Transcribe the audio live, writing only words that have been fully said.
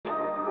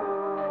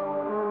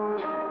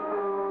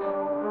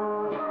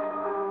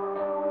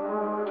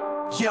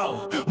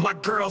Yo, my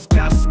girl's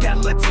got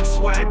skeleton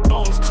swag,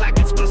 bones clack,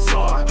 it's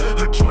bizarre.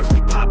 Her joints be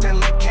poppin'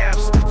 like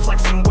caps,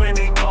 flexin' when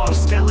they are.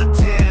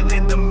 Skeleton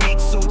in the meat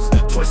suits,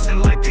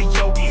 twistin' like a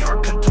yogi. Her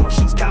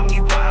contortions got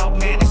me wild,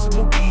 man, it's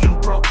spooky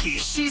and brokey.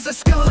 She's a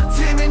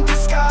skeleton in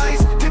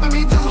disguise, giving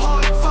me them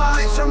haunted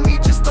vibes. From me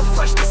just a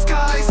fresh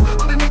disguise,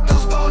 underneath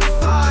those bony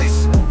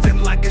thighs.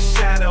 Movin' like a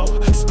shadow,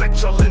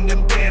 spectral in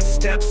them dance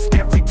steps.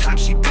 Every time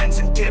she bends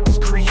and dips,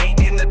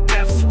 creating the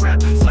depths.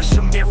 Rap, flesh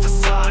a mere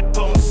façade,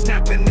 bones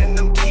snappin' in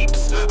them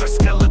keeps. Her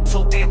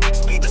skeletal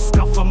antics be the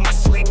stuff of my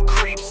sleep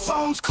creeps.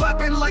 Bones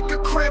clappin' like a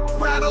crypt,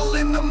 rattle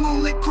in the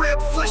moonlit grip.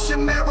 Flesh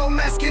and marrow,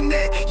 maskin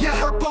it, yeah,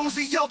 her bones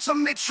the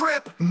ultimate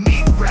trip.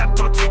 Meat wrapped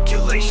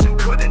articulation,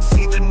 couldn't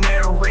see the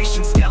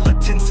narration.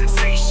 Skeleton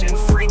sensation,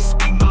 freaks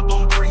be my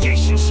own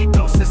creation. She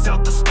doses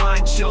out the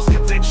spine chills,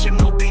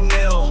 conventional be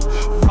nil.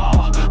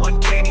 Raw,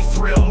 uncanny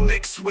thrill,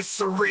 mixed with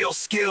surreal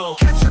skill.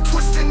 Catch her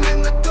twistin'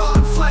 in the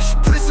dark, flesh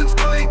prisons